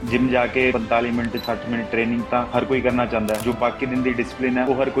Gym ਜਾ ਕੇ 45 minute 60 minute training ਤਾਂ ਹਰ ਕੋਈ ਕਰਨਾ ਚਾਹੁੰਦਾ ਹੈ। ਜੋ ਬਾਕੀ ਦਿਨ ਦੀ ਡਿਸਪਲਿਨ ਹੈ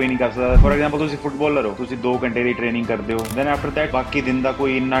ਉਹ ਹਰ ਕੋਈ ਨਹੀਂ ਕਰ ਸਕਦਾ। ਫੋਰ ਐਗਜ਼ਾਮਪਲ ਤੁਸੀਂ ਫੁੱਟਬਾਲਰ ਹੋ, ਤੁਸੀਂ 2 ਘੰਟੇ ਦੀ ਟ੍ਰੇਨਿੰਗ ਕਰਦੇ ਹੋ, ਦੈਨ ਆਫਟਰ ਦੈਟ ਬਾਕੀ ਦਿਨ ਦਾ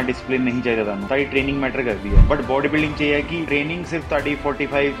ਕੋਈ ਇੰਨਾ ਡਿਸਪਲਿਨ ਨਹੀਂ ਚਾਹੀਦਾ ਤੁਹਾਨੂੰ। ਤੁਹਾਡੀ ਟ੍ਰੇਨਿੰਗ ਮੈਟਰ ਕਰਦੀ ਹੈ। ਬਟ ਬੋਡੀ ਬਿਲਡਿੰਗ 'ਚ ਇਹ ਹੈ ਕਿ ਟ੍ਰੇਨਿੰਗ ਸਿਰਫ ਤੁਹਾਡੀ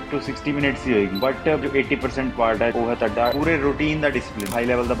 45 to 60 ਮਿੰਟਸ ਦੀ ਹੋਏਗੀ, ਬਟ ਜੋ 80% ਪਾਰਟ ਹੈ ਉਹ ਹੈ ਤੁਹਾਡਾ ਪੂਰੇ ਰੂਟੀਨ ਦਾ ਡਿਸਪਲਿਨ। ਹਾਈ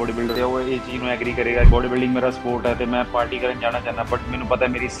ਲੈਵਲ ਦਾ ਬੋਡੀ ਬਿਲਡਰ ਹੈ ਉਹ ਇਹ ਚੀਜ਼ ਨੂੰ ਐਗਰੀ ਕਰੇਗਾ। ਬੋਡੀ ਬਿਲਡਿੰਗ ਮੇਰਾ ਸਪੋਰਟ ਹੈ ਤੇ ਮੈਂ ਪਾਰਟੀ ਕਰਨ ਜਾਣਾ ਚਾਹੁੰਦਾ, ਬਟ ਮੈਨੂੰ ਪਤਾ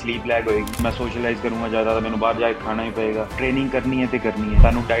ਮੇਰੀ ਸਲੀਪ ਲੈਗ ਹੋਏਗੀ, ਮੈਂ ਸੋਸ਼ਲਾਈਜ਼ ਕਰੂੰਗਾ ਜ਼ਿਆਦਾ, ਤਾਂ ਮੈਨੂੰ ਬਾਹਰ ਜਾ ਕੇ ਖਾਣਾ ਹੀ ਪਏਗਾ। ਟ੍ਰੇਨਿੰਗ ਕਰਨੀ ਹੈ ਤੇ ਕਰਨੀ ਹੈ।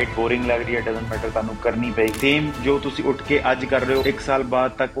 ਤੁਹਾਨੂੰ ਡਾਈਟ ਬੋਰਿੰਗ ਲੱਗ ਰਹੀ ਹੈ, ਡਜ਼ਨਟ ਮੈਟਰ, ਤੁਹਾਨੂੰ ਕਰਨੀ ਪਏਗੀ। ਸੇਮ ਜੋ ਤੁਸੀਂ ਉੱਠ ਕੇ ਅੱਜ ਕਰ ਰਹੇ ਹੋ 1 ਸਾਲ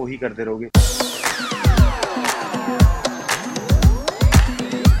ਬਾਅਦ ਤੱਕ ਉਹੀ ਕਰਦੇ ਰਹੋਗੇ।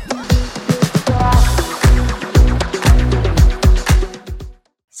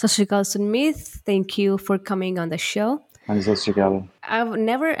 Sat Shri Akal, Sunmeet. Thank you for coming on the show. ਹਾਂਜੀ, ਸਤਿ ਸ਼੍ਰੀ ਅਕਾਲ। I've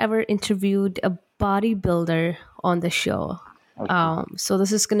never ever interviewed a bodybuilder on the show. So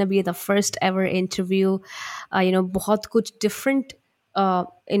this is going to be the first ever interview. बहुत कुछ different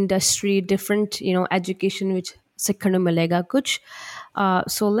industry, different education which ਸਿੱਖਣ ਨੂੰ ਮਿਲੇਗਾ ਕੁਛ।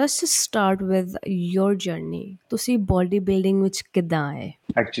 So let's just start with your journey. ਤੁਸੀਂ body building ਵਿੱਚ ਕਿੱਦਾਂ ਆਏ?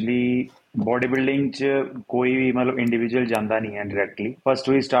 ਐਕਚੁਅਲੀ ਬੋਡੀ ਬਿਲਡਿੰਗ 'ਚ ਕੋਈ ਵੀ ਮਤਲਬ ਇੰਡੀਵਿਜੂਅਲ ਜਾਂਦਾ ਨਹੀਂ ਹੈ directly. First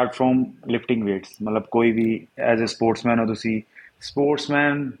we start from lifting weights, ਮਤਲਬ ਕੋਈ ਵੀ ਐਜ਼ ਅ ਸਪੋਰਟਸਮੈਨ ਹੋ ਤੁਸੀਂ,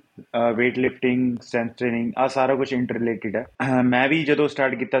 sportsman weight lifting, strength training, ਆਹ ਸਾਰਾ ਕੁਛ ਇੰਟਰ ਰਿਲੇਟਿਡ ਹੈ। ਮੈਂ ਵੀ ਜਦੋਂ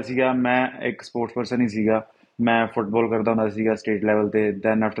ਸਟਾਰਟ ਕੀਤਾ ਸੀਗਾ ਮੈਂ ਇੱਕ ਸਪੋਰਟਸ ਪਰਸਨ ਹੀ ਸੀਗਾ। ਮੈਂ ਫੁੱਟਬਾਲ ਕਰਦਾ ਹੁੰਦਾ ਸੀਗਾ ਸਟੇਟ ਲੈਵਲ 'ਤੇ।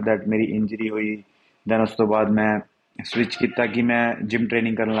 ਦੈਨ ਆਫਟਰ ਦੈਟ ਮੇਰੀ ਇੰਜਰੀ ਹੋਈ, ਦੈਨ ਉਸ ਤੋਂ ਬਾਅਦ ਮੈਂ ਸਵਿਚ ਕੀਤਾ ਕਿ ਮੈਂ ਜਿਮ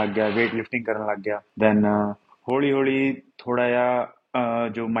ਟ੍ਰੇਨਿੰਗ ਕਰਨ ਲੱਗ ਗਿਆ, ਵੇਟ ਲਿਫਟਿੰਗ ਕਰਨ ਲੱਗ ਗਿਆ। ਦੈਨ ਹੌਲੀ ਹੌਲੀ ਥੋੜ੍ਹਾ ਜਿਹਾ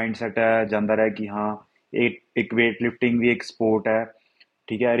ਜੋ ਮਾਈਂਡ ਸੈਟ ਹੈ ਜਾਂਦਾ ਰਿਹਾ ਕਿ ਹਾਂ ਇੱਕ ਵੇਟ ਲਿਫਟਿੰਗ ਵੀ ਇੱਕ ਸਪੋਰਟ ਹੈ,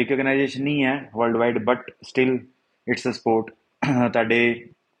 ਠੀਕ ਹੈ। ਰਿਕੋਗਨਾਈਜੇਸ਼ਨ ਨਹੀਂ ਹੈ world wide, but still it's a sport. ਤੁਹਾਡੇ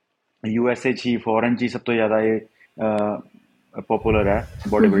USA 'ਚ ਹੀ, ਫੋਰਨ 'ਚ ਹੀ ਸਭ ਤੋਂ ਜ਼ਿਆਦਾ ਇਹ ਪੋਪੂਲਰ ਹੈ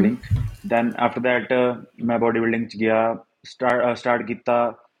body building. Then after that ਮੈਂ ਬੋਡੀ ਬਿਲਡਿੰਗ 'ਚ ਗਿਆ, ਸਟਾਰਟ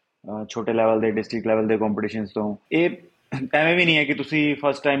ਕੀਤਾ ਛੋਟੇ ਲੈਵਲ ਦੇ, ਡਿਸਟ੍ਰਿਕਟ ਲੈਵਲ ਦੇ ਕੰਪੀਟੀਸ਼ਨਸ ਤੋਂ। ਇਹ ਐਵੇਂ ਵੀ ਨਹੀਂ ਹੈ ਕਿ ਤੁਸੀਂ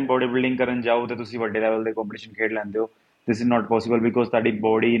ਫਸਟ ਟਾਈਮ ਬੋਡੀ ਬਿਲਡਿੰਗ ਕਰਨ ਜਾਓ ਅਤੇ ਤੁਸੀਂ ਵੱਡੇ ਲੈਵਲ ਦੇ ਕੰਪੀਟੀਸ਼ਨ ਖੇਡ ਲੈਂਦੇ ਹੋ। This is not possible because ਤੁਹਾਡੀ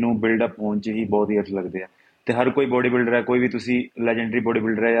ਬੋਡੀ ਨੂੰ ਬਿਲਡਅਪ ਹੋਣ 'ਚ ਹੀ ਬਹੁਤ ਈਅਰਸ ਲੱਗਦੇ ਆ। ਅਤੇ ਹਰ ਕੋਈ ਬੋਡੀ ਬਿਲਡਰ ਹੈ, ਕੋਈ ਵੀ ਤੁਸੀਂ ਲੈਜੈਂਡਰੀ ਬੋਡੀ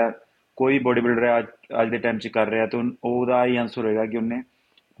ਬਿਲਡਰ ਹੈ ਜਾਂ ਕੋਈ ਬੋਡੀ ਬਿਲਡਰ ਹੈ ਅੱਜ ਦੇ ਟਾਈਮ 'ਚ ਕਰ ਰਿਹਾ, ਤਾਂ ਉਹਦਾ ਹੀ ਆਂਸਰ ਹੋਏਗਾ ਕਿ ਉਹਨੇ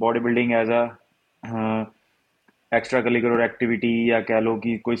body building as a extra curricular activity ਜਾਂ ਕਹਿ ਲਓ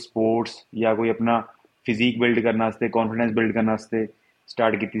ਕਿ ਕੋਈ ਸਪੋਰਟਸ ਜਾਂ ਕੋਈ ਆਪਣਾ ਫਿਜ਼ੀਕ ਬਿਲਡ ਕਰਨ ਵਾਸਤੇ, ਕੌਨਫੀਡੈਂਸ ਬਿਲਡ ਕਰਨ ਵਾਸਤੇ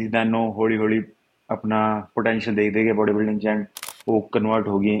ਸਟਾਰਟ ਕੀਤੀ ਸੀ। ਦੈਨ ਉਹ ਹੌਲੀ ਹੌਲੀ ਆਪਣਾ ਪੋਟੈਂਸ਼ੀਅਲ ਦੇਖਦੇ ਗਏ ਬੋਡੀ ਬਿਲਡਿੰਗ 'ਚ, ਐਂਡ ਉਹ ਕਨਵਰਟ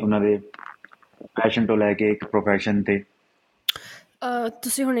ਹੋ ਗਈ ਉਹਨਾਂ ਦੇ ਪੈਸ਼ਨ ਤੋਂ ਲੈ ਕੇ ਇੱਕ ਪ੍ਰੋਫੈਸ਼ਨ 'ਤੇ।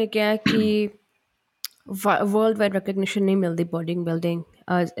 ਤੁਸੀਂ ਹੁਣੇ ਕਿਹਾ ਕਿ ਵਰਲਡ ਵਾਈਡ ਰੈਕਗਨੀਸ਼ਨ ਨਹੀਂ ਮਿਲਦੀ ਬੋਡੀ ਬਿਲਡਿੰਗ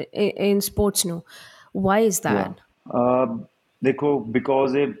ਇਨ ਸਪੋਰਟਸ ਨੂੰ, ਵਾਈ ਇਜ਼ ਦੈਟ? ਦੇਖੋ,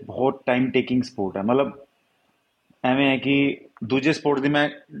 ਬਿਕੋਜ਼ ਇਹ ਬਹੁਤ ਟਾਈਮ ਟੇਕਿੰਗ ਸਪੋਰਟ ਹੈ। ਮਤਲਬ ਐਵੇਂ ਹੈ ਕਿ ਦੂਜੇ ਸਪੋਰਟ ਦੀ ਮੈਂ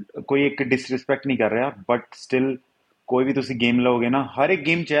ਕੋਈ ਇੱਕ ਡਿਸਰਿਸਪੈਕਟ ਨਹੀਂ ਕਰ ਰਿਹਾ, ਬਟ ਸਟਿਲ ਕੋਈ ਵੀ ਤੁਸੀਂ ਗੇਮ ਲਓਗੇ ਨਾ, ਹਰ ਇੱਕ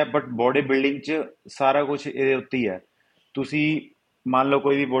ਗੇਮ 'ਚ ਹੈ, ਬਟ ਬੋਡੀ ਬਿਲਡਿੰਗ 'ਚ ਸਾਰਾ ਕੁਛ ਇਹਦੇ ਉੱਤੇ ਹੀ ਹੈ। ਤੁਸੀਂ ਮੰਨ ਲਓ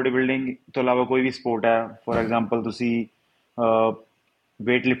ਕੋਈ ਵੀ ਬੋਡੀ ਬਿਲਡਿੰਗ ਤੋਂ ਇਲਾਵਾ ਕੋਈ ਵੀ ਸਪੋਰਟ ਹੈ, ਫੋਰ ਐਗਜ਼ਾਮਪਲ ਤੁਸੀਂ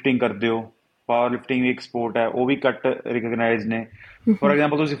ਵੇਟ ਲਿਫਟਿੰਗ ਕਰਦੇ ਹੋ, ਪਾਵਰ ਲਿਫਟਿੰਗ ਵੀ ਇੱਕ ਸਪੋਰਟ ਹੈ, ਉਹ ਵੀ ਘੱਟ ਰਿਕਗਨਾਈਜ਼ ਨੇ। ਫੋਰ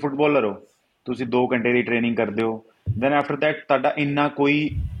ਐਗਜ਼ਾਮਪਲ ਤੁਸੀਂ ਫੁੱਟਬਾਲਰ ਹੋ, ਤੁਸੀਂ 2 ਘੰਟੇ ਦੀ ਟ੍ਰੇਨਿੰਗ ਕਰਦੇ ਹੋ, ਦੈਨ ਆਫਟਰ ਦੈਟ ਤੁਹਾਡਾ ਇੰਨਾ ਕੋਈ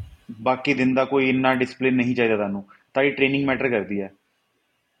ਬਾਕੀ ਦਿਨ ਦਾ ਕੋਈ ਇੰਨਾ ਡਿਸਪਲਿਨ ਨਹੀਂ ਚਾਹੀਦਾ ਤੁਹਾਨੂੰ। ਤੁਹਾਡੀ ਟ੍ਰੇਨਿੰਗ ਮੈਟਰ ਕਰਦੀ ਹੈ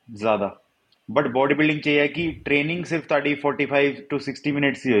ਜ਼ਿਆਦਾ। ਬਟ ਬੋਡੀ ਬਿਲਡਿੰਗ 'ਚ ਇਹ ਹੈ ਕਿ ਟ੍ਰੇਨਿੰਗ ਸਿਰਫ ਤੁਹਾਡੀ 45 to 60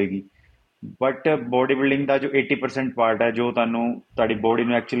 ਮਿੰਟਸ ਦੀ ਹੋਏਗੀ, ਬਟ ਬੋਡੀ ਬਿਲਡਿੰਗ ਦਾ ਜੋ 80% ਪਾਰਟ ਹੈ, ਜੋ ਤੁਹਾਨੂੰ ਤੁਹਾਡੀ ਬੋਡੀ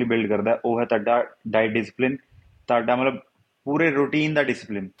ਨੂੰ ਐਕਚੁਅਲੀ ਬਿਲਡ ਕਰਦਾ, ਉਹ ਹੈ ਤੁਹਾਡਾ ਡਾਈਟ ਡਿਸਪਲਿਨ। ਤੁਹਾਡਾ ਮਤਲਬ ਪੂਰੇ ਰੂਟੀਨ ਦਾ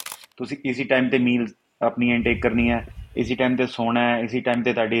ਡਿਸਪਲਿਨ। ਤੁਸੀਂ ਇਸੀ ਟਾਈਮ 'ਤੇ ਮੀਲ ਆਪਣੀ ਇਨਟੇਕ ਕਰਨੀ ਹੈ, ਇਸੀ ਟਾਈਮ 'ਤੇ ਸੋਣਾ ਹੈ, ਇਸੀ ਟਾਈਮ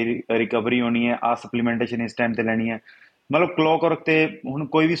 'ਤੇ ਤੁਹਾਡੀ ਰਿਕਵਰੀ ਹੋਣੀ ਹੈ, ਆਹ ਸਪਲੀਮੈਂਟੇਸ਼ਨ ਇਸ ਟਾਈਮ 'ਤੇ ਲੈਣੀ ਹੈ। ਮਤਲਬ ਕਲੋਕ ਵਰਕ 'ਤੇ ਹੁਣ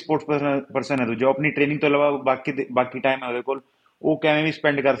ਕੋਈ ਵੀ ਸਪੋਰਟਸ ਪਰਸਨ ਹੈ ਜੋ ਆਪਣੀ ਟ੍ਰੇਨਿੰਗ ਤੋਂ ਇਲਾਵਾ ਬਾਕੀ ਟਾਈਮ ਹੈ ਉਹਦੇ ਕੋਲ, ਉਹ ਕਿਵੇਂ ਵੀ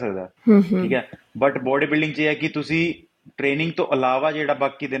ਸਪੈਂਡ ਕਰ ਸਕਦਾ, ਠੀਕ ਹੈ। ਬਟ ਬੋਡੀ ਬਿਲਡਿੰਗ 'ਚ ਇਹ ਹੈ ਕਿ ਤੁਸੀਂ ਟ੍ਰੇਨਿੰਗ ਤੋਂ ਇਲਾਵਾ ਜਿਹੜਾ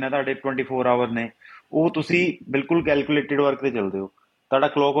ਬਾਕੀ ਦਿਨ ਹੈ ਤੁਹਾਡੇ 24 ਆਵਰ ਨੇ, ਉਹ ਤੁਸੀਂ ਬਿਲਕੁਲ ਕੈਲਕੂਲੇਟਿਡ ਵਰਕ 'ਤੇ ਚੱਲਦੇ ਹੋ। ਤੁਹਾਡਾ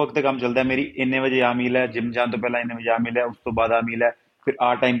ਕਲੋਕ ਵਰਕ 'ਤੇ ਕੰਮ ਚੱਲਦਾ, ਮੇਰੀ ਇੰਨੇ ਵਜੇ ਆ ਮੀਲ ਹੈ, ਜਿਮ ਜਾਣ ਤੋਂ ਪਹਿਲਾਂ ਇੰਨੇ ਵਜੇ ਆ ਮੀਲ ਹੈ, ਉਸ ਤੋਂ ਬਾਅਦ ਆ ਮੀਲ ਹੈ, ਫਿਰ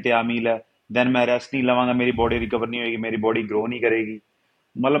ਆਹ ਟਾਈਮ 'ਤੇ ਆ ਮੀਲ ਹੈ। ਦੈਨ ਮੈਂ ਰੈਸਟ ਨਹੀਂ ਲਵਾਂਗਾ, ਮੇਰੀ ਬੋਡੀ ਰਿਕਵਰ ਨਹੀਂ ਹੋਏਗੀ, ਮੇਰੀ ਬੋਡੀ ਗਰੋ ਨਹੀਂ ਕਰੇਗੀ।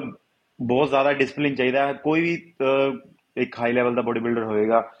 ਮਤਲਬ ਬਹੁਤ ਜ਼ਿਆਦਾ ਡਿਸਪਲਿਨ ਚਾਹੀਦਾ ਹੈ। ਕੋਈ ਵੀ ਇੱਕ ਹਾਈ ਲੈਵਲ ਦਾ ਬੋਡੀ ਬਿਲਡਰ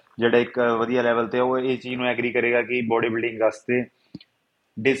ਹੋਏਗਾ ਜਿਹੜਾ ਇੱਕ ਵਧੀਆ ਲੈਵਲ 'ਤੇ, ਉਹ ਇਹ ਚੀਜ਼ ਨੂੰ ਐਗਰੀ ਕਰੇਗਾ ਕਿ ਬੋਡੀ ਬਿਲਡਿੰਗ ਵਾਸਤੇ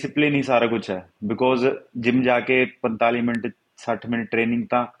ਡਿਸਿਪਲਿਨ ਹੀ ਸਾਰਾ ਕੁਛ ਹੈ। ਬਿਕੋਜ਼ ਜਿਮ ਜਾ ਕੇ 45 ਮਿੰਟ 60 ਮਿੰਟ ਟ੍ਰੇਨਿੰਗ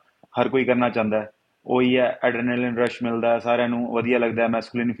ਤਾਂ ਹਰ ਕੋਈ ਕਰਨਾ ਚਾਹੁੰਦਾ। ਉਹੀ ਹੈ, ਐਡਰੇਨਾਲਿਨ ਰਸ਼ ਮਿਲਦਾ, ਸਾਰਿਆਂ ਨੂੰ ਵਧੀਆ ਲੱਗਦਾ,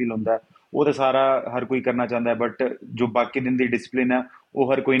 ਮੈਸਕੂਲਿਨ ਫੀਲ ਹੁੰਦਾ, ਉਹ ਤਾਂ ਸਾਰਾ ਹਰ ਕੋਈ ਕਰਨਾ ਚਾਹੁੰਦਾ। ਬਟ ਜੋ ਬਾਕੀ ਦਿਨ ਦੀ ਡਿਸਪਲਿਨ ਹੈ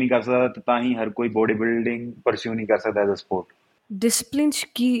ਉਹ ਹਰ ਕੋਈ ਨਹੀਂ ਕਰ ਸਕਦਾ, ਤਾਂ ਹੀ ਹਰ ਕੋਈ ਬੋਡੀ ਬਿਲਡਿੰਗ ਪਰਸਿਊ ਨਹੀਂ ਕਰ ਸਕਦਾ ਐਜ਼ ਅ ਸਪੋਰਟ। ਡਿਸਪਲਿਨ 'ਚ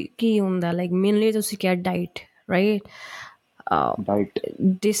ਕੀ ਹੁੰਦਾ? ਲਾਈਕ ਮੇਨਲੀ ਤੁਸੀਂ ਕਿਹਾ diet, right? Diet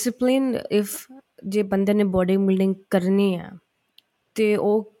discipline, if ਜੇ ਬੰਦੇ ਨੇ ਬੋਡੀ ਬਿਲਡਿੰਗ ਕਰਨੀ ਹੈ ਤੇ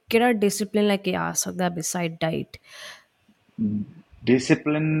ਉਹ ਕਿਹੜਾ ਡਿਸਪਲਿਨ ਲੈ ਕੇ ਆ ਸਕਦਾ ਬਿਸਾਈਡ ਡਾਈਟ?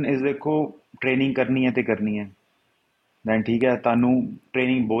 डिसिप्लिन इज देखो, ट्रेनिंग करनी है तो करनी है। दैन ठीक है, ਤੁਹਾਨੂੰ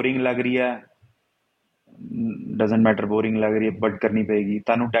ट्रेनिंग बोरिंग लग रही है, डजेंट मैटर, बोरिंग लग रही है बट करनी पेगी।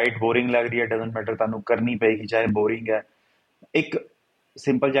 ਤੁਹਾਨੂੰ डाइट बोरिंग लग रही है, डजेंट मैटर, ਤੁਹਾਨੂੰ करनी पेगी चाहे बोरिंग है। एक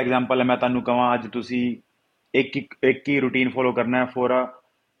सिंपल ਜਿਹਾ एग्जांपल है, मैं ਤੁਹਾਨੂੰ ਕਹਾਂ ਅੱਜ ਤੁਸੀਂ ਇੱਕ ਹੀ रूटीन फॉलो करना है फॉर अ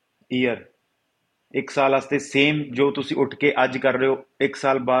ईयर, एक साल वास्ते सेम जो ਤੁਸੀਂ ਉੱਠ ਕੇ ਅੱਜ ਕਰ ਰਹੇ ਹੋ, ਇੱਕ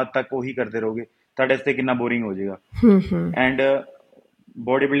ਸਾਲ ਬਾਅਦ ਤੱਕ ਉਹੀ ਕਰਦੇ ਰਹੋਗੇ, ਤੁਹਾਡੇ ਵਾਸਤੇ ਕਿੰਨਾ ਬੋਰਿੰਗ ਹੋ ਜਾਏਗਾ। ਐਂਡ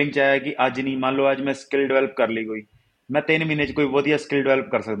ਬੋਡੀ ਬਿਲਡਿੰਗ ਚ ਆਇਆ ਕਿ ਅੱਜ ਨਹੀਂ, ਮੰਨ ਲਓ ਅੱਜ ਮੈਂ ਸਕਿੱਲ ਡਿਵੈਲਪ ਕਰ ਲਈ ਕੋਈ, ਮੈਂ 3 ਮਹੀਨੇ ਚ ਕੋਈ ਵਧੀਆ ਸਕਿੱਲ ਡਿਵੈਲਪ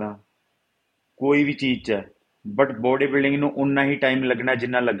ਕਰ ਸਕਦਾ ਕੋਈ ਵੀ ਚੀਜ਼ 'ਚ ਹੈ। ਬਟ ਬੋਡੀ ਬਿਲਡਿੰਗ ਨੂੰ ਉਨਾ ਹੀ ਟਾਈਮ ਲੱਗਣਾ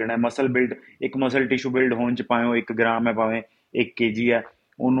ਜਿੰਨਾ ਲੱਗਣਾ ਮਸਲ ਬਿਲਡ, ਇੱਕ ਮਸਲ ਟਿਸ਼ੂ ਬਿਲਡ ਹੋਣ 'ਚ ਭਾਵੇਂ ਉਹ 1 ਗ੍ਰਾਮ ਹੈ ਭਾਵੇਂ 1 kg ਹੈ,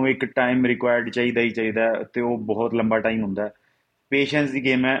 ਉਹਨੂੰ ਇੱਕ ਟਾਈਮ ਰਿਕੁਆਇਰਡ ਚਾਹੀਦਾ ਹੀ ਚਾਹੀਦਾ ਹੈ, ਅਤੇ ਉਹ ਬਹੁਤ ਲੰਬਾ ਟਾਈਮ ਹੁੰਦਾ ਹੈ। ਪੇਸ਼ੈਂਸ ਦੀ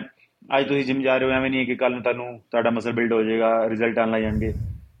ਗੇਮ ਹੈ। ਅੱਜ ਤੁਸੀਂ ਜਿਮ ਜਾ ਰਹੇ ਹੋ, ਐਵੇਂ ਨਹੀਂ ਹੈ ਕਿ ਕੱਲ੍ਹ ਨੂੰ ਤੁਹਾਨੂੰ ਤੁਹਾਡਾ ਮਸਲ ਬਿਲਡ ਹੋ ਜਾਏਗਾ, ਰਿਜ਼ਲਟ ਆਉਣ ਲੱਗ ਜਾਣਗੇ।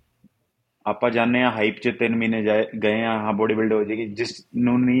 ਆਪਾਂ ਜਾਂਦੇ ਹਾਂ ਹਾਈਪ 'ਚ, 3 ਮਹੀਨੇ ਗਏ ਹਾਂ ਬੋਡੀ ਬਿਲਡ ਹੋ ਜਾਏਗੀ, ਜਿਸ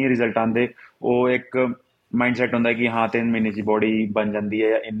ਨੂੰ ਨਹੀਂ ਰਿਜ਼ਲਟ ਆਉਂਦੇ ਉਹ ਇੱਕ ਮਾਈਂਡ ਸੈਟ ਹੁੰਦਾ ਕਿ ਹਾਂ 3 ਮਹੀਨੇ 'ਚ ਬੋਡੀ ਬਣ ਜਾਂਦੀ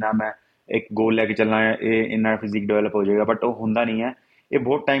ਹੈ, ਇੰਨਾ ਮੈਂ ਇੱਕ ਗੋਲ ਲੈ ਕੇ ਚੱਲਣਾ ਹੈ, ਇਹ ਇੰਨਾ ਫਿਜ਼ਿਕ ਡਿਵੈਲਪ ਹੋ ਜਾਏਗਾ, ਬਟ ਉਹ ਹੁੰਦਾ ਨਹੀਂ ਹੈ। ਇਹ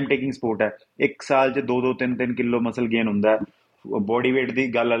ਬਹੁਤ ਟਾਈਮ ਟੇਕਿੰਗ ਸਪੋਰਟ ਹੈ। ਇੱਕ ਸਾਲ 'ਚ 2-2 3-3 ਕਿਲੋ ਮਸਲ ਗੇਨ ਹੁੰਦਾ ਹੈ। ਬੋਡੀ ਵੇਟ ਦੀ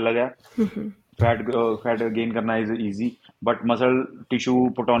ਗੱਲ ਅਲੱਗ ਹੈ, फैट गेन करना is easy, but muscle tissue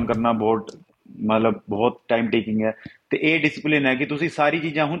put on करना बहुत मतलब बहुत टाइम टेकिंग है। तो ये डिसिप्लिन है कि तुसी सारी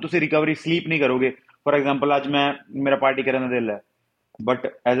चीज़ां हुण तुसी रिकवरी स्लीप नहीं करोगे। फॉर एग्जांपल अज मैं मेरा पार्टी करने का दिल है, but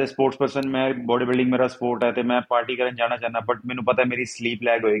as a sports person मैं बॉडी बिल्डिंग मेरा स्पोर्ट है, तो मैं पार्टी करन जाना चाहना, बट मैनू पता है मेरी स्लीप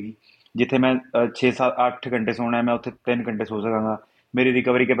लैग होएगी। जिथे मैं 6-7-8 घंटे सोना है, मैं उत्थे 3 घंटे सो सकांगा, मेरी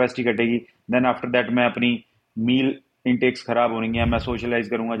रिकवरी कैपेसिटी घटेगी। दैन आफ्टर दैट मैं अपनी मील इनटेक्स खराब होनी है, मैं सोशलाइज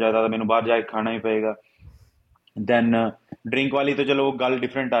करूँगा ज़्यादा, तो मैनू बाहर जाके खाना ही पएगा। दैन ड्रिंक वाली तो चलो गल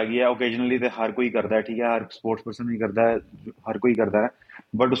डिफरेंट आ गई है, ओकेजनली तो हर कोई करता है, ठीक है, हर स्पोर्ट्स पर्सन भी करता है, हर कोई करता है।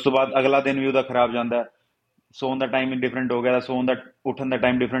 बट उस तो बाद अगला दिन भी वह खराब जाता है, ਸੌਣ ਦਾ ਟਾਈਮ ਡਿਫਰੈਂਟ ਹੋ ਗਿਆ, ਸੌਣ ਦਾ ਉੱਠਣ ਦਾ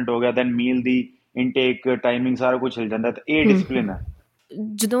ਟਾਈਮ ਡਿਫਰੈਂਟ ਹੋ ਗਿਆ, ਦੈਨ ਮੀਲ ਦੀ ਇਨਟੇਕ ਟਾਈਮਿੰਗ ਸਾਰਾ ਕੁਝ ਹਿਲ ਜਾਂਦਾ। ਤੇ ਇਹ ਡਿਸਪਲਿਨ ਹੈ।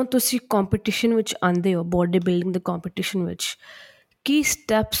 ਜਦੋਂ ਤੁਸੀਂ ਕੰਪੀਟੀਸ਼ਨ ਵਿੱਚ ਆਉਂਦੇ ਹੋ, ਬੋਡੀ ਬਿਲਡਿੰਗ ਦੇ ਕੰਪੀਟੀਸ਼ਨ ਵਿੱਚ, ਕੀ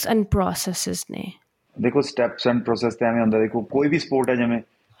ਸਟੈਪਸ ਐਂਡ ਪ੍ਰੋਸੈਸਿਸ ਨੇ? ਦੇਖੋ ਸਟੈਪਸ ਐਂਡ ਪ੍ਰੋਸੈਸ ਤੇ ਐਵੇਂ ਹੁੰਦਾ, ਦੇਖੋ ਕੋਈ ਵੀ ਸਪੋਰਟ ਹੈ, ਜਿਵੇਂ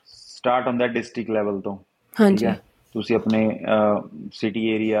ਸਟਾਰਟ ਹੁੰਦਾ ਡਿਸਟ੍ਰਿਕਟ ਲੈਵਲ ਤੋਂ, ਠੀਕ ਹੈ, ਤੁਸੀਂ ਆਪਣੇ ਸਿਟੀ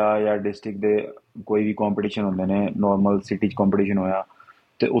ਏਰੀਆ ਜਾਂ ਡਿਸਟ੍ਰਿਕਟ ਦੇ ਕੋਈ ਵੀ ਕੰਪੀਟੀਸ਼ਨ ਹੁੰਦੇ ਨੇ, ਨੋਰਮਲ ਸਿਟੀ 'ਚ ਕੰਪੀਟੀਸ਼ਨ ਹੋਇਆ,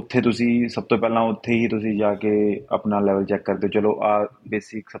 ਤੇ ਉੱਥੇ ਤੁਸੀਂ ਸਭ ਤੋਂ ਪਹਿਲਾਂ ਉੱਥੇ ਹੀ ਤੁਸੀਂ ਜਾ ਕੇ ਆਪਣਾ ਲੈਵਲ ਚੈੱਕ ਕਰਦੇ ਹੋ। ਚਲੋ ਆ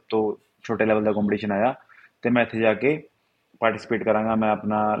ਬੇਸਿਕ ਸਭ ਤੋਂ ਛੋਟੇ ਲੈਵਲ ਦਾ ਕੰਪੀਟੀਸ਼ਨ ਆਇਆ, ਤੇ ਮੈਂ ਇੱਥੇ ਜਾ ਕੇ ਪਾਰਟੀਸਪੇਟ ਕਰਾਂਗਾ, ਮੈਂ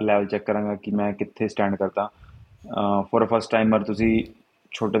ਆਪਣਾ ਲੈਵਲ ਚੈੱਕ ਕਰਾਂਗਾ ਕਿ ਮੈਂ ਕਿੱਥੇ ਸਟੈਂਡ ਕਰਦਾ। ਫॉर फस्ट टाइमर ਤੁਸੀਂ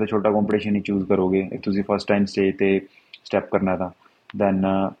ਛੋਟੇ ਤੋਂ ਛੋਟਾ ਕੰਪੀਟੀਸ਼ਨ ਹੀ ਚੂਜ਼ ਕਰੋਗੇ, ਇੱਕ ਤੁਸੀਂ ਫਸਟ ਟਾਈਮ ਸਟੇਜ 'ਤੇ ਸਟੈਪ ਕਰਨਾ ਤਾਂ ਦੈਨ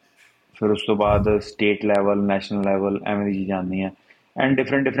ਫਿਰ ਉਸ ਤੋਂ ਬਾਅਦ ਸਟੇਟ ਲੈਵਲ, ਨੈਸ਼ਨਲ ਲੈਵਲ, ਐਵੇਂ ਦੀ ਚੀਜ਼ਾਂ ਆਉਂਦੀਆਂ। ਐਂਡ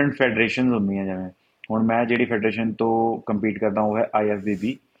ਡਿਫਰੈਂਟ ਡਿਫਰੈਂਟ ਫੈਡਰੇਸ਼ਨਸ ਹੁੰਦੀਆਂ, ਜਿਵੇਂ ਹੁਣ ਮੈਂ ਜਿਹੜੀ ਫੈਡਰੇਸ਼ਨ ਤੋਂ ਕੰਪੀਟ ਕਰਦਾ ਉਹ ਹੈ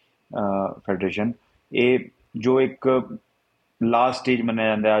IFBB ਫੈਡਰੇਸ਼ਨ। ਇਹ ਜੋ ਇੱਕ ਲਾਸਟ ਸਟੇਜ ਮੰਨਿਆ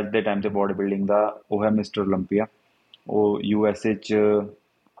ਜਾਂਦਾ ਅੱਜ ਦੇ ਟਾਈਮ 'ਤੇ ਬੋਡੀ ਬਿਲਡਿੰਗ ਦਾ, ਉਹ ਹੈ ਮਿਸਟਰ ਓਲੰਪੀਆ। ਉਹ USA 'ਚ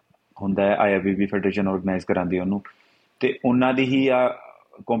ਹੁੰਦਾ ਹੈ, IFBB ਫੈਡਰੇਸ਼ਨ ਔਰਗਨਾਈਜ਼ ਕਰਾਉਂਦੀ ਉਹਨੂੰ, ਅਤੇ ਉਹਨਾਂ ਦੀ ਹੀ ਆ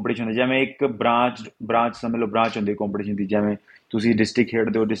ਕੰਪੀਟੀਸ਼ਨ ਹੁੰਦੀ। ਜਿਵੇਂ ਇੱਕ ਬ੍ਰਾਂਚ ਸਮਝ ਲਓ, ਬ੍ਰਾਂਚ ਹੁੰਦੀ ਕੰਪੀਟੀਸ਼ਨ ਦੀ, ਜਿਵੇਂ ਤੁਸੀਂ ਡਿਸਟ੍ਰਿਕਟ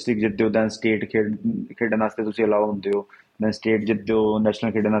ਖੇਡਦੇ ਹੋ, ਡਿਸਟ੍ਰਿਕਟ ਜਿੱਤਦੇ ਹੋ, ਦੈਨ ਸਟੇਟ ਖੇਡਣ ਵਾਸਤੇ ਤੁਸੀਂ ਅਲਾਓ ਹੁੰਦੇ ਹੋ, ਦੈਨ ਸਟੇਟ ਜਿੱਤਦੇ ਹੋ,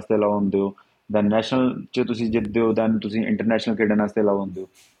 ਨੈਸ਼ਨਲ ਖੇਡਣ ਵਾਸਤੇ ਅਲਾਓ ਹੁੰਦੇ ਹੋ, ਦੈਨ ਨੈਸ਼ਨਲ 'ਚ ਤੁਸੀਂ ਜਿੱਤਦੇ ਹੋ, ਦੈਨ ਤੁਸੀਂ ਇੰਟਰਨੈਸ਼ਨਲ ਖੇਡਣ ਵਾਸਤੇ ਅਲਾਓ ਹੁੰਦੇ ਹੋ।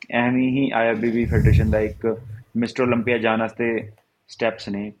 ਐਵੇਂ ਹੀ IFBB ਫੈਡਰੇਸ਼ਨ ਦਾ ਇੱਕ ਮਿਸਟਰ ਓਲੰਪੀਆ ਜਾਣ ਵਾਸਤੇ ਸਟੈਪਸ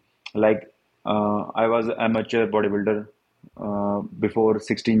ਨੇ। Like I was amateur body builder before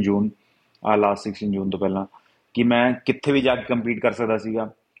 16 June, last 16 June ਤੋਂ ਪਹਿਲਾਂ, ਕਿ ਮੈਂ ਕਿੱਥੇ ਵੀ ਜਾ ਕੇ ਕੰਪੀਟ ਕਰ ਸਕਦਾ ਸੀਗਾ,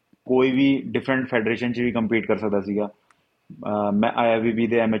 ਕੋਈ ਵੀ ਡਿਫਰੈਂਟ ਫੈਡਰੇਸ਼ਨ 'ਚ ਵੀ ਕੰਪੀਟ ਕਰ ਸਕਦਾ ਸੀਗਾ। ਮੈਂ IFBB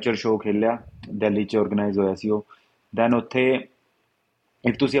ਦੇ ਐਮੇਚਰ ਸ਼ੋਅ ਖੇਲਿਆ, ਦਿੱਲੀ 'ਚ ਔਰਗਨਾਈਜ਼ ਹੋਇਆ ਸੀ ਉਹ। ਦੈਨ ਉੱਥੇ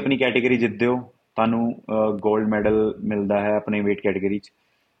ਇੱਕ ਤੁਸੀਂ ਆਪਣੀ ਕੈਟੇਗਰੀ ਜਿੱਤਦੇ ਹੋ, ਤੁਹਾਨੂੰ ਗੋਲਡ ਮੈਡਲ ਮਿਲਦਾ ਹੈ ਆਪਣੀ ਵੇਟ ਕੈਟੇਗਰੀ 'ਚ।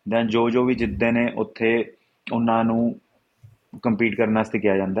 ਦੈਨ ਜੋ ਜੋ ਵੀ ਜਿੱਤਦੇ ਨੇ ਉੱਥੇ ਉਹਨਾਂ ਨੂੰ ਕੰਪੀਟ ਕਰਨ ਵਾਸਤੇ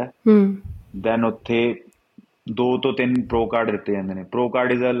ਕਿਹਾ ਜਾਂਦਾ। ਦੈਨ ਉੱਥੇ 2 ਤੋਂ 3 ਪ੍ਰੋ ਕਾਰਡ ਦਿੱਤੇ ਜਾਂਦੇ ਨੇ। Pro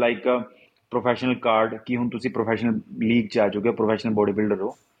card is a like professional card, ਕਿ ਹੁਣ ਤੁਸੀਂ ਪ੍ਰੋਫੈਸ਼ਨਲ ਲੀਗ 'ਚ ਆ ਚੁੱਕੇ ਹੋ, ਪ੍ਰੋਫੈਸ਼ਨਲ ਬੋਡੀ ਬਿਲਡਰ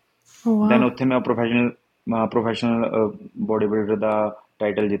ਹੋ। ਦੈਨ ਉੱਥੇ ਮੈਂ ਪ੍ਰੋਫੈਸ਼ਨਲ ਬੋਡੀ ਬਿਲਡਰ ਦਾ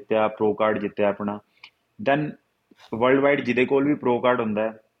ਟਾਈਟਲ ਜਿੱਤਿਆ, ਪ੍ਰੋ ਕਾਰਡ ਜਿੱਤਿਆ ਆਪਣਾ। ਦੈਨ ਵਰਲਡ ਵਾਈਡ ਜਿਹਦੇ ਕੋਲ ਵੀ ਪ੍ਰੋ ਕਾਰਡ ਹੁੰਦਾ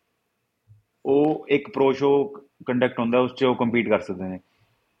ਹੈ, ਉਹ ਇੱਕ ਪ੍ਰੋ ਸ਼ੋਅ ਕੰਡਕਟ ਹੁੰਦਾ, ਉਸ 'ਚ ਉਹ ਕੰਪੀਟ ਕਰ ਸਕਦੇ ਨੇ।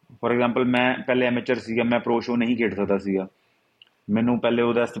 ਫੋਰ ਐਗਜ਼ਾਮਪਲ ਮੈਂ ਪਹਿਲੇ ਐਮੇਚਰ ਸੀਗਾ, ਮੈਂ ਪ੍ਰੋ ਸ਼ੋਅ ਨਹੀਂ ਖੇਡ ਸਕਦਾ ਸੀਗਾ, ਮੈਨੂੰ ਪਹਿਲੇ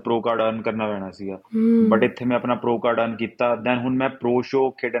ਉਹਦੇ ਵਾਸਤੇ ਪ੍ਰੋ ਕਾਰਡ ਅਰਨ ਕਰਨਾ ਪੈਣਾ ਸੀਗਾ। ਬਟ ਇੱਥੇ ਮੈਂ ਆਪਣਾ ਪ੍ਰੋ ਕਾਰਡ ਅਰਨ ਕੀਤਾ, ਦੈਨ ਹੁਣ ਮੈਂ ਪ੍ਰੋ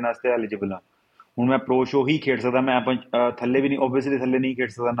ਸ਼ੋਅ ਖੇਡਣ ਵਾਸਤੇ ਐਲੀਜੀਬਲ ਹਾਂ। ਹੁਣ ਮੈਂ ਪ੍ਰੋ ਸ਼ੋਅ ਹੀ ਖੇਡ ਸਕਦਾ, ਮੈਂ ਥੱਲੇ ਵੀ ਨਹੀਂ, ਓਬਵੀਅਸਲੀ ਥੱਲੇ ਨਹੀਂ ਖੇਡ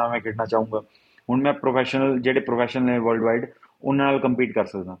ਸਕਦਾ, ਨਾ ਮੈਂ ਖੇਡਣਾ ਚਾਹੂੰਗਾ। ਹੁਣ ਮੈਂ ਪ੍ਰੋਫੈਸ਼ਨਲ ਜਿਹੜੇ ਪ੍ਰੋਫੈਸ਼ਨਲ ਨੇ ਵਰਲਡ ਵਾਈਡ, ਉਹਨਾਂ ਨਾਲ ਕੰਪੀਟ ਕਰ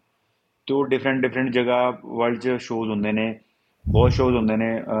ਸਕਦਾ। ਅਤੇ ਉਹ ਡਿਫਰੈਂਟ ਡਿਫਰੈਂਟ ਜਗ੍ਹਾ ਵਰਲਡ 'ਚ ਸ਼ੋਅਜ਼ ਹੁੰਦੇ ਨੇ, ਬਹੁਤ ਸ਼ੋਅਜ਼ ਹੁੰਦੇ ਨੇ।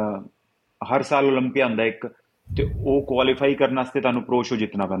 ਹਰ ਸਾਲ ਓਲੰਪੀਆ ਹੁੰਦਾ ਇੱਕ, ਅਤੇ ਉਹ ਕੁਆਲੀਫਾਈ ਕਰਨ ਵਾਸਤੇ ਤੁਹਾਨੂੰ ਪ੍ਰੋ ਸ਼ੋਅ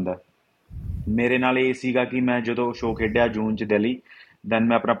ਜਿੱਤਣਾ ਪੈਂਦਾ। ਮੇਰੇ ਨਾਲ ਇਹ ਸੀਗਾ ਕਿ ਮੈਂ ਜਦੋਂ ਸ਼ੋਅ ਖੇਡਿਆ ਜੂਨ 'ਚ ਦਿੱਲੀ, ਦੈਨ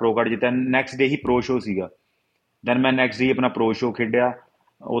ਮੈਂ ਆਪਣਾ ਪ੍ਰੋ ਕਾਰਡ ਜਿੱਤਿਆ। ਨੈਕਸਟ ਡੇ ਹੀ ਪ੍ਰੋ ਸ਼ੋਅ ਸੀਗਾ। ਦੈਨ ਮੈਂ ਨੈਕਸਟ ਡੇ ਆਪਣਾ ਪ੍ਰੋ ਸ਼ੋਅ ਖੇਡਿਆ,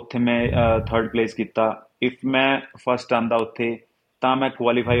 ਉੱਥੇ ਮੈਂ ਥਰਡ ਪਲੇਸ ਕੀਤਾ। ਇਫ ਮੈਂ ਫਸਟ ਆਉਂਦਾ ਉੱਥੇ, ਤਾਂ ਮੈਂ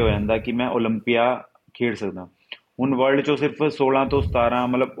ਕੁਆਲੀਫਾਈ ਹੋ ਜਾਂਦਾ ਕਿ ਮੈਂ ਓਲੰਪੀਆ ਖੇਡ ਸਕਦਾ। ਹੁਣ ਵਰਲਡ 'ਚੋਂ ਸਿਰਫ 16 ਤੋਂ 17,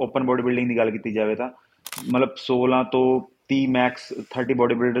 ਮਤਲਬ ਓਪਨ ਬੋਡੀ ਬਿਲਡਿੰਗ ਦੀ ਗੱਲ ਕੀਤੀ ਜਾਵੇ ਤਾਂ ਮਤਲਬ 16 ਤੋਂ 30 ਮੈਕਸ 30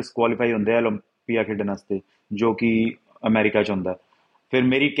 ਬੋਡੀ ਬਿਲਡਰਸ ਕੁਆਲੀਫਾਈ ਹੁੰਦੇ ਆ ਓਲੰਪੀਆ ਖੇਡਣ ਵਾਸਤੇ, ਜੋ ਕਿ ਅਮਰੀਕਾ 'ਚ ਹੁੰਦਾ। ਫਿਰ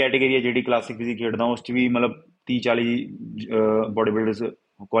ਮੇਰੀ ਕੈਟੇਗਰੀ ਹੈ ਜਿਹੜੀ ਕਲਾਸਿਕ ਫਿਜ਼ਿਕ ਖੇਡਦਾ, ਉਸ 'ਚ ਵੀ ਮਤਲਬ 30-40 ਬੋਡੀ ਬਿਲਡਰਸ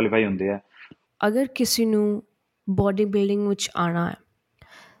ਕੁਆਲੀਫਾਈ ਹੁੰਦੇ ਆ। ਅਗਰ ਕਿਸੇ ਨੂੰ ਬੋਡੀ ਬਿਲਡਿੰਗ ਵਿੱਚ ਆਉਣਾ ਹੈ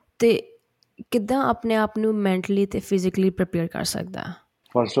ਤੇ ਕਿੱਦਾਂ ਆਪਣੇ ਆਪ ਨੂੰ ਮੈਂਟਲੀ ਤੇ ਫਿਜ਼ੀਕਲੀ ਪ੍ਰਿਪੇਅਰ ਕਰ ਸਕਦਾ ਹੈ?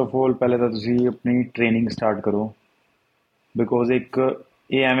 ਫਸਟ ਆਫ ਆਲ ਪਹਿਲੇ ਤਾਂ ਤੁਸੀਂ ਆਪਣੀ ਟ੍ਰੇਨਿੰਗ ਸਟਾਰਟ ਕਰੋ। ਬਿਕੋਜ਼ ਇੱਕ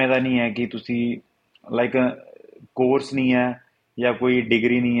ਇਹ ਐਵੇਂ ਦਾ ਨਹੀਂ ਹੈ ਕਿ ਤੁਸੀਂ ਲਾਈਕ ਕੋਰਸ ਨਹੀਂ ਹੈ ਜਾਂ ਕੋਈ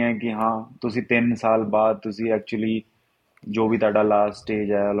ਡਿਗਰੀ ਨਹੀਂ ਹੈ ਕਿ ਹਾਂ ਤੁਸੀਂ 3 ਸਾਲ ਬਾਅਦ ਤੁਸੀਂ ਐਕਚੁਅਲੀ ਜੋ ਵੀ ਤੁਹਾਡਾ ਲਾਸਟ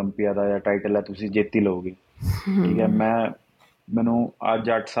ਸਟੇਜ ਹੈ ਓਲੰਪੀਆ ਦਾ ਜਾਂ ਟਾਈਟਲ ਹੈ ਤੁਸੀਂ ਜਿੱਤ ਹੀ ਲਓਗੇ। ਠੀਕ ਹੈ, ਮੈਨੂੰ ਅੱਜ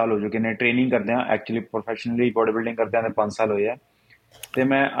 8 ਸਾਲ ਹੋ ਚੁੱਕੇ ਨੇ ਟ੍ਰੇਨਿੰਗ ਕਰਦਿਆਂ, ਐਕਚੁਅਲੀ ਪ੍ਰੋਫੈਸ਼ਨਲੀ ਬੋਡੀ ਬਿਲਡਿੰਗ ਕਰਦਿਆਂ ਤੇ 5 ਸਾਲ ਹੋਏ ਆ। ਅਤੇ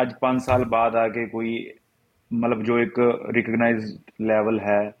ਮੈਂ ਅੱਜ 5 ਸਾਲ ਬਾਅਦ ਆ ਕੇ ਕੋਈ ਮਤਲਬ ਜੋ ਇੱਕ ਰਿਕਗਨਾਈਜ਼ ਲੈਵਲ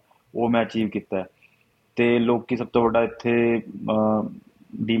ਹੈ ਉਹ ਮੈਂ ਅਚੀਵ ਕੀਤਾ ਹੈ। ਅਤੇ ਲੋਕ ਸਭ ਤੋਂ ਵੱਡਾ ਇੱਥੇ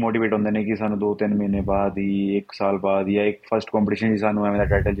ਡੀਮੋਟੀਵੇਟ ਹੁੰਦੇ ਨੇ ਕਿ ਸਾਨੂੰ 2-3 ਮਹੀਨੇ ਬਾਅਦ ਹੀ, 1 ਸਾਲ ਬਾਅਦ ਜਾਂ ਇੱਕ ਫਸਟ ਕੰਪੀਟੀਸ਼ਨ 'ਚ ਸਾਨੂੰ ਐਵੇਂ ਦਾ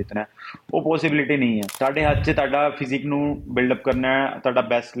ਟਾਈਟਲ ਜਿੱਤਣਾ। ਉਹ ਪੋਸੀਬਿਲਿਟੀ ਨਹੀਂ ਹੈ। ਤੁਹਾਡੇ ਹੱਥ 'ਚ ਤੁਹਾਡਾ ਫਿਜ਼ਿਕ ਨੂੰ ਬਿਲਡਅਪ ਕਰਨਾ ਹੈ, ਤੁਹਾਡਾ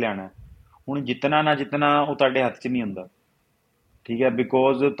ਬੈਸਟ ਲਿਆਉਣਾ। ਹੁਣ ਜਿੱਤਣਾ ਨਾ ਜਿੱਤਣਾ ਉਹ ਤੁਹਾਡੇ ਹੱਥ 'ਚ ਨਹੀਂ ਹੁੰਦਾ। ਠੀਕ ਹੈ,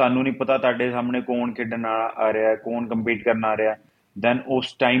 ਬਿਕੋਜ਼ ਤੁਹਾਨੂੰ ਨਹੀਂ ਪਤਾ ਤੁਹਾਡੇ ਸਾਹਮਣੇ ਕੌਣ ਖੇਡਣ ਆ ਰਿਹਾ, ਕੌਣ ਕੰਪੀਟ ਕਰਨ ਆ ਰਿਹਾ। ਦੈਨ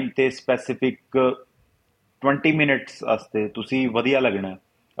ਉਸ ਟਾਈਮ 'ਤੇ ਸਪੈਸੀਫਿਕ 20 ਮਿੰਟਸ ਵਾਸਤੇ ਤੁਸੀਂ ਵਧੀਆ ਲੱਗਣਾ,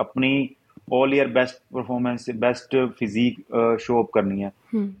 ਆਪਣੀ ਆਲ year best performance, best physique show up ਕਰਨੀ ਹੈ।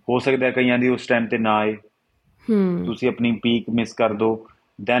 ਹੋ ਸਕਦਾ ਕਈਆਂ ਦੀ ਉਸ ਟਾਈਮ 'ਤੇ ਨਾ ਆਏ, ਤੁਸੀਂ ਆਪਣੀ ਪੀਕ ਮਿਸ ਕਰ ਦਿਓ।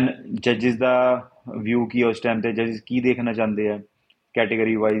 ਦੈਨ ਜੱਜਿਸ ਦਾ ਵਿਊ ਕੀ ਉਸ ਟਾਈਮ 'ਤੇ, ਜੱਜਿਸ ਕੀ ਦੇਖਣਾ ਚਾਹੁੰਦੇ ਆ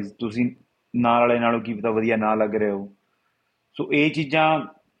ਕੈਟੇਗਰੀ ਵਾਈਜ਼, ਤੁਸੀਂ ਨਾਲ ਵਾਲੇ ਨਾਲੋਂ ਕੀ ਪਤਾ ਵਧੀਆ ਨਾ ਲੱਗ ਰਹੇ ਹੋ। ਸੋ ਇਹ ਚੀਜ਼ਾਂ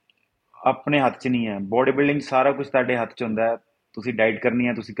ਆਪਣੇ ਹੱਥ 'ਚ ਨਹੀਂ ਹੈ। ਬੋਡੀ ਬਿਲਡਿੰਗ ਸਾਰਾ ਕੁਝ ਤੁਹਾਡੇ ਹੱਥ 'ਚ ਹੁੰਦਾ ਹੈ। ਤੁਸੀਂ ਡਾਈਟ ਕਰਨੀ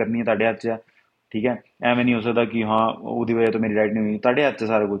ਹੈ, ਤੁਸੀਂ ਕਰਨੀ ਹੈ, ਤੁਹਾਡੇ ਹੱਥ 'ਚ ਹੈ। ਠੀਕ ਹੈ, ਐਵੇਂ ਨਹੀਂ ਹੋ ਸਕਦਾ ਕਿ ਹਾਂ ਉਹਦੀ ਵਜ੍ਹਾ ਤੋਂ ਮੇਰੀ ਡਾਈਟ ਨਹੀਂ ਹੋਈ। ਤੁਹਾਡੇ ਹੱਥ 'ਚ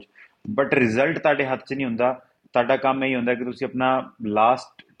ਸਾਰਾ ਕੁਝ, ਬਟ ਰਿਜ਼ਲਟ ਤੁਹਾਡੇ ਹੱਥ 'ਚ ਨਹੀਂ ਹੁੰਦਾ। ਤੁਹਾਡਾ ਕੰਮ ਇਹੀ ਹੁੰਦਾ ਕਿ ਤੁਸੀਂ ਆਪਣਾ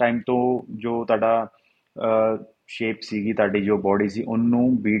ਲਾਸਟ ਟਾਈਮ ਤੋਂ ਜੋ ਤੁਹਾਡਾ ਸ਼ੇਪ ਸੀਗੀ, ਤੁਹਾਡੀ ਜੋ ਬੋਡੀ ਸੀ,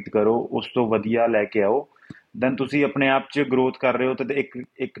 ਉਹਨੂੰ ਬੀਟ ਕਰੋ, ਉਸ ਤੋਂ ਵਧੀਆ ਲੈ ਕੇ ਆਓ। ਦੈਨ ਤੁਸੀਂ ਆਪਣੇ ਆਪ 'ਚ ਗਰੋਥ ਕਰ ਰਹੇ ਹੋ ਤਾਂ ਇੱਕ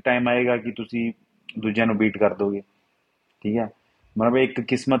ਇੱਕ ਟਾਈਮ ਆਏਗਾ ਕਿ ਤੁਸੀਂ ਦੂਜਿਆਂ ਨੂੰ ਬੀਟ ਕਰ ਦੋਗੇ। ਠੀਕ ਹੈ, ਮਤਲਬ ਇੱਕ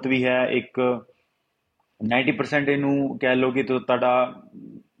ਕਿਸਮਤ ਵੀ ਹੈ, ਇੱਕ 90% ਇਹਨੂੰ ਕਹਿ ਲਓ ਕਿ ਤੁਹਾਡਾ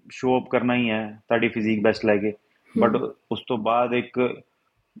ਸ਼ੋਅ ਅਪ ਕਰਨਾ ਹੀ ਹੈ, ਤੁਹਾਡੀ ਫਿਜ਼ੀਕ ਬੈਸਟ ਲੈ ਕੇ। ਬਟ ਉਸ ਤੋਂ ਬਾਅਦ ਇੱਕ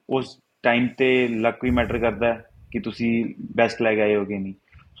ਉਸ ਟਾਈਮ 'ਤੇ ਲੱਕ ਵੀ ਮੈਟਰ ਕਰਦਾ ਹੈ ਕਿ ਤੁਸੀਂ ਬੈਸਟ ਲੈ ਕੇ ਆਏ ਹੋਗੇ ਨਹੀਂ।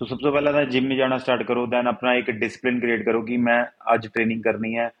 ਸੋ ਸਭ ਤੋਂ ਪਹਿਲਾਂ ਤਾਂ ਜਿੰਮ ਜਾਣਾ ਸਟਾਰਟ ਕਰੋ। ਦੈਨ ਆਪਣਾ ਇੱਕ ਡਿਸਪਲਿਨ ਕ੍ਰੀਏਟ ਕਰੋ ਕਿ ਮੈਂ ਅੱਜ ਟ੍ਰੇਨਿੰਗ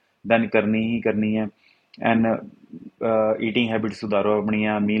ਕਰਨੀ ਹੈ, ਦੈਨ ਕਰਨੀ ਹੀ ਕਰਨੀ ਹੈ। ਐਂਡ ਈਟਿੰਗ ਹੈਬਿਟ ਸੁਧਾਰੋ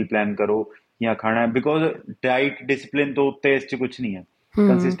ਆਪਣੀਆਂ, ਮੀਲ ਪਲਾਨ ਕਰੋ ਜਾਂ ਖਾਣਾ, ਬਿਕੋਜ਼ ਡਾਈਟ ਡਿਸਪਲਿਨ ਤੋਂ ਉੱਤੇ ਇਸ 'ਚ ਕੁਛ ਨਹੀਂ ਹੈ।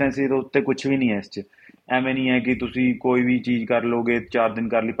 ਕੰਸਿਸਟੈਂਸੀ ਤੋਂ ਉੱਤੇ ਕੁਛ ਵੀ ਨਹੀਂ ਹੈ ਇਸ 'ਚ। ਐਵੇਂ ਨਹੀਂ ਹੈ ਕਿ ਤੁਸੀਂ ਕੋਈ ਵੀ ਚੀਜ਼ ਕਰ ਲੋਗੇ, 4 ਦਿਨ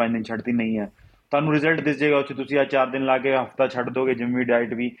ਕਰ ਲਈ, 5 ਦਿਨ ਛੱਡਤੀ, ਨਹੀਂ ਹੈ। ਤੁਹਾਨੂੰ ਰਿਜ਼ਲਟ ਦਿਸ ਜਾਏਗਾ ਉੱਥੇ। ਤੁਸੀਂ ਆ 4 ਦਿਨ ਲਾ ਕੇ ਹਫਤਾ ਛੱਡ ਦੋਗੇ ਜਿੰਮ ਵੀ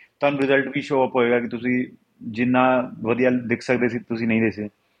ਡਾਈਟ ਵੀ, ਤੁਹਾਨੂੰ ਰਿਜ਼ਲਟ ਵੀ ਸ਼ੋਅ ਅਪ ਹੋਏਗਾ ਕਿ ਤੁਸੀਂ ਜਿੰਨਾ ਵਧੀਆ ਦਿਖ ਸਕਦੇ ਸੀ ਤੁਸੀਂ ਨਹੀਂ ਦਿਸੇ।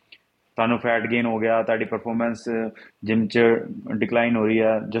 ਤੁਹਾਨੂੰ ਫੈਟ ਗੇਨ ਹੋ ਗਿਆ, ਤੁਹਾਡੀ ਪਰਫਾਰਮੈਂਸ ਜਿੰਮ 'ਚ ਡਿਕਲਾਈਨ ਹੋ ਰਹੀ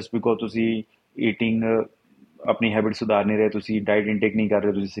ਹੈ, ਜਸਟ ਬਿਕੋਜ਼ ਤੁਸੀਂ ਈਟਿੰਗ ਆਪਣੀ ਹੈਬਿਟ ਸੁਧਾਰ ਨਹੀਂ ਰਹੇ, ਤੁਸੀਂ ਡਾਈਟ ਇਨਟੇਕ ਨਹੀਂ ਕਰ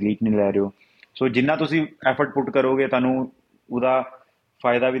ਰਹੇ, ਤੁਸੀਂ ਸਲੀਪ ਨਹੀਂ ਲੈ ਰਹੇ ਹੋ। ਸੋ ਜਿੰਨਾ ਤੁਸੀਂ ਐਫਰਟ ਪੁੱਟ ਕਰੋਗੇ ਤੁਹਾਨੂੰ ਉਹਦਾ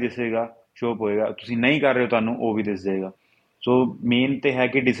ਫਾਇਦਾ ਵੀ ਦਿਸੇਗਾ, ਸ਼ੋਅ ਅਪ ਹੋਏਗਾ। ਤੁਸੀਂ ਨਹੀਂ ਕਰ ਰਹੇ ਹੋ ਤੁਹਾਨੂੰ ਉਹ ਵੀ ਦਿਸ ਜਾਏਗਾ। ਸੋ ਮੇਨ ਤੇ ਹੈ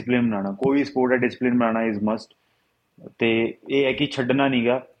ਕਿ ਡਿਸਪਲਿਨ ਬਣਾਉਣਾ। ਕੋਈ ਵੀ ਸਪੋਰਟ ਹੈ, ਡਿਸਪਲਿਨ ਬਣਾਉਣਾ ਇਜ਼ ਮਸਟ। ਅਤੇ ਇਹ ਹੈ ਕਿ ਛੱਡਣਾ ਨਹੀਂ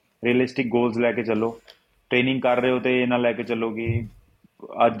ਗਾ, ਰੀਅਲਿਸਟਿਕ ਗੋਲਸ ਲੈ ਕੇ ਚੱਲੋ। ਟ੍ਰੇਨਿੰਗ ਕਰ ਰਹੇ ਹੋ ਅਤੇ ਇਹ ਨਾ ਲੈ ਕੇ ਚੱਲੋ ਕਿ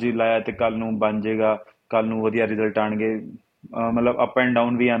ਅੱਜ ਲਾਇਆ ਅਤੇ ਕੱਲ੍ਹ ਨੂੰ ਬਣ ਜਾਏਗਾ, ਕੱਲ੍ਹ ਨੂੰ ਵਧੀਆ ਰਿਜ਼ਲਟ ਆਉਣਗੇ। ਮਤਲਬ ਅਪ ਐਂਡ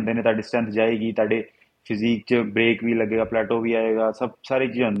ਡਾਊਨ ਵੀ ਆਉਂਦੇ ਨੇ, ਤੁਹਾਡੀ ਸਟਰੈਂਥ ਜਾਏਗੀ, ਤੁਹਾਡੇ ਫਿਜ਼ੀਕ 'ਚ ਬ੍ਰੇਕ ਵੀ ਲੱਗੇਗਾ, ਪਲੈਟੋ ਵੀ ਆਏਗਾ, ਸਾਰੀ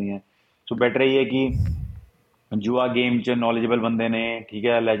ਚੀਜ਼ਾਂ ਹੁੰਦੀਆਂ। ਸੋ ਬੈਟਰ ਇਹ ਹੈ ਕਿ ਜੋ ਆ ਗੇਮ 'ਚ ਨੌਲੇਜੇਬਲ ਬੰਦੇ ਨੇ, ਠੀਕ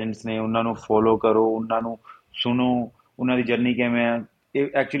ਹੈ, ਲੈਜੈਂਡਸ ਨੇ, ਉਹਨਾਂ ਨੂੰ ਫੋਲੋ ਕਰੋ, ਉਹਨਾਂ ਨੂੰ ਸੁਣੋ, ਉਹਨਾਂ ਦੀ ਜਰਨੀ ਕਿਵੇਂ ਆ। ਇਹ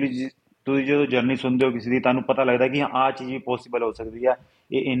ਐਕਚੁਅਲੀ ਤੁਸੀਂ ਜਦੋਂ ਜਰਨੀ ਸੁਣਦੇ ਹੋ ਕਿਸੇ ਦੀ, ਤੁਹਾਨੂੰ ਪਤਾ ਲੱਗਦਾ ਕਿ ਹਾਂ ਆਹ ਚੀਜ਼ ਵੀ ਪੋਸੀਬਲ ਹੋ ਸਕਦੀ ਆ,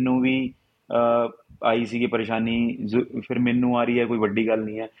 ਇਹਨੂੰ ਵੀ ਆਈ ਸੀਗੀ ਪਰੇਸ਼ਾਨੀ, ਫਿਰ ਮੈਨੂੰ ਆ ਰਹੀ ਹੈ, ਕੋਈ ਵੱਡੀ ਗੱਲ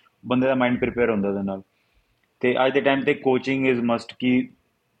ਨਹੀਂ ਹੈ। ਬੰਦੇ ਦਾ ਮਾਈਂਡ ਪ੍ਰੀਪੇਅਰ ਹੁੰਦਾ ਉਹਦੇ ਨਾਲ। ਅਤੇ ਅੱਜ ਦੇ ਟਾਈਮ 'ਤੇ ਕੋਚਿੰਗ ਇਜ਼ ਮਸਟ। ਕਿ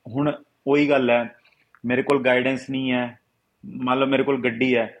ਹੁਣ ਉਹੀ ਗੱਲ ਹੈ, ਮੇਰੇ ਕੋਲ ਗਾਈਡੈਂਸ ਨਹੀਂ ਹੈ। ਮੰਨ ਲਓ ਮੇਰੇ ਕੋਲ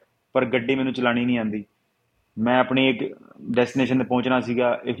ਗੱਡੀ ਹੈ, ਪਰ ਗੱਡੀ ਮੈਨੂੰ ਚਲਾਉਣੀ ਨਹੀਂ ਆਉਂਦੀ। ਮੈਂ ਆਪਣੀ ਇੱਕ ਡੈਸਟੀਨੇਸ਼ਨ 'ਤੇ ਪਹੁੰਚਣਾ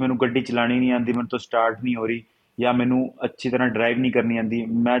ਸੀਗਾ, ਇਫ ਮੈਨੂੰ ਗੱਡੀ ਚਲਾਉਣੀ ਨਹੀਂ ਆਉਂਦੀ, ਮੈਨੂੰ ਤੋਂ ਸਟਾਰਟ ਨਹੀਂ ਹੋ ਰਹੀ, ਜਾਂ ਮੈਨੂੰ ਅੱਛੀ ਤਰ੍ਹਾਂ ਡਰਾਈਵ ਨਹੀਂ ਕਰਨੀ ਆਉਂਦੀ,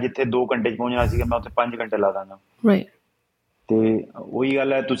 ਮੈਂ ਜਿੱਥੇ 2 ਘੰਟੇ 'ਚ ਪਹੁੰਚਣਾ ਸੀਗਾ ਮੈਂ ਉੱਥੇ 5 ਘੰਟੇ ਲਾ ਦਾਂਗਾ। ਰਾਈਟ। ਅਤੇ ਉਹੀ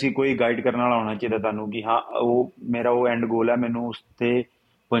ਗੱਲ ਹੈ, ਤੁਸੀਂ ਕੋਈ ਗਾਈਡ ਕਰਨ ਵਾਲਾ ਹੋਣਾ ਚਾਹੀਦਾ ਤੁਹਾਨੂੰ ਕਿ ਹਾਂ ਉਹ ਮੇਰਾ ਉਹ ਐਂਡ ਗੋਲ ਹੈ, ਮੈਨੂੰ ਉਸ 'ਤੇ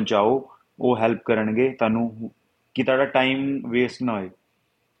ਪਹੁੰਚਾਓ। ਉਹ ਹੈਲਪ ਕਰਨਗੇ ਤੁਹਾਨੂੰ ਕਿ ਤੁਹਾਡਾ ਟਾਈਮ ਵੇਸਟ ਨਾ ਹੋਏ।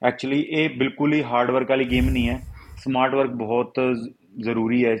 ਐਕਚੁਅਲੀ ਇਹ ਬਿਲਕੁਲ ਹੀ ਹਾਰਡ ਵਰਕ ਵਾਲੀ ਗੇਮ ਨਹੀਂ ਹੈ। ਸਮਾਰਟ ਵਰਕ ਬਹੁਤ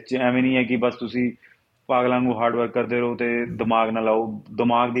ਜ਼ਰੂਰੀ ਹੈ। ਇਹ 'ਚ ਐਵੇਂ ਨਹੀਂ ਹੈ ਕਿ ਬਸ ਤੁਸੀਂ ਪਾਗਲਾਂ ਨੂੰ ਹਾਰਡ ਵਰਕ ਕਰਦੇ ਰਹੋ ਤੇ ਦਿਮਾਗ ਨਾ ਲਾਓ।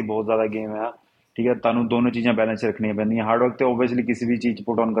 ਦਿਮਾਗ ਦੀ ਬਹੁਤ ਜ਼ਿਆਦਾ ਗੇਮ ਆ। ਠੀਕ ਹੈ, ਤੁਹਾਨੂੰ ਦੋਨੋਂ ਚੀਜ਼ਾਂ ਬੈਲੈਂਸ ਰੱਖਣੀਆਂ ਪੈਂਦੀਆਂ। ਹਾਰਡ ਵਰਕ ਤੇ ਓਬਵੀਅਸਲੀ ਕਿਸੇ ਵੀ ਚੀਜ਼ 'ਚ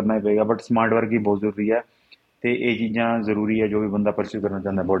ਪੁੱਟ ਔਨ ਕਰਨਾ ਹੀ ਪਏਗਾ, ਬਟ ਸਮਾਰਟ ਵਰਕ ਵੀ ਬਹੁਤ ਜ਼ਰੂਰੀ ਹੈ। ਤੇ ਇਹ ਚੀਜ਼ਾਂ ਜ਼ਰੂਰੀ ਹੈ ਜੋ ਵੀ ਬੰਦਾ ਪਰਸਿਊ ਕਰਨਾ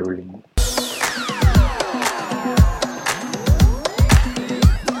ਚਾਹੁੰਦਾ ਬੋਡੀ ਬਿਲਡਿੰਗ ਨੂੰ।